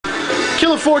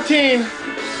Still a 14 with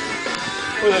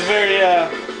a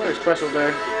very special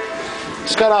day.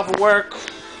 Just got off of work.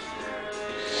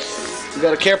 We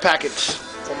got a care package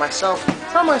for myself.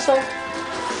 From myself.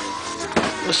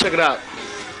 Let's check it out.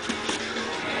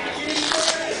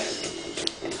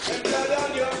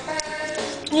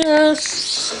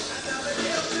 Yes.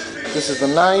 This is the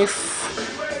knife.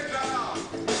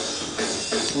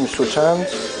 Let me switch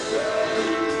hands.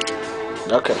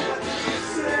 Okay.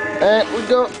 And we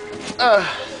go.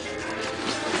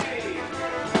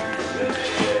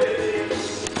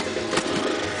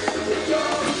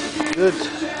 Good.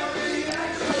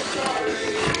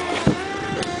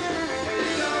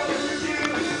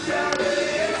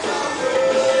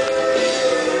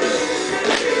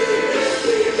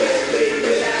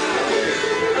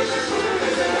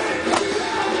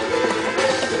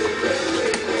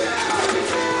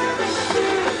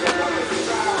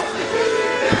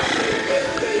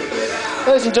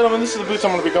 Ladies and gentlemen, this is the boots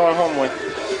I'm going to be going home with.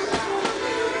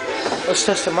 Let's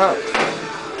test them out.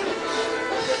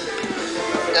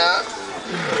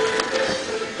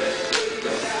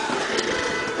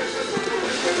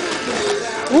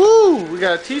 Woo! We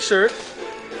got a t-shirt.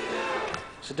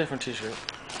 It's a different t-shirt.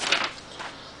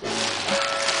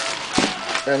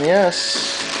 And yes,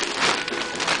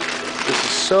 this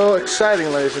is so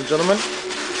exciting, ladies and gentlemen.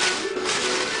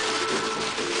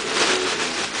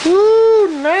 Woo!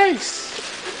 Nice!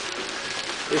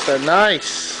 These are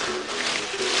nice.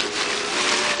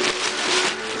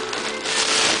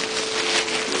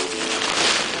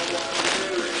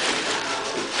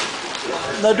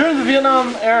 Now, during the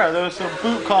Vietnam era, there was a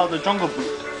boot called the jungle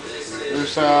boot. It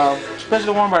was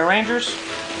especially worn by Rangers.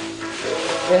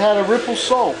 It had a ripple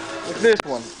sole, like this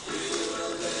one.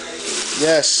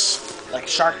 Yes, like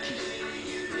shark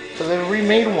teeth. So they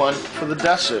remade one for the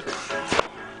desert.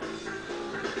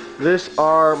 These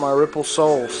are my ripple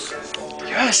soles.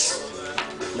 Yes!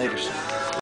 Later.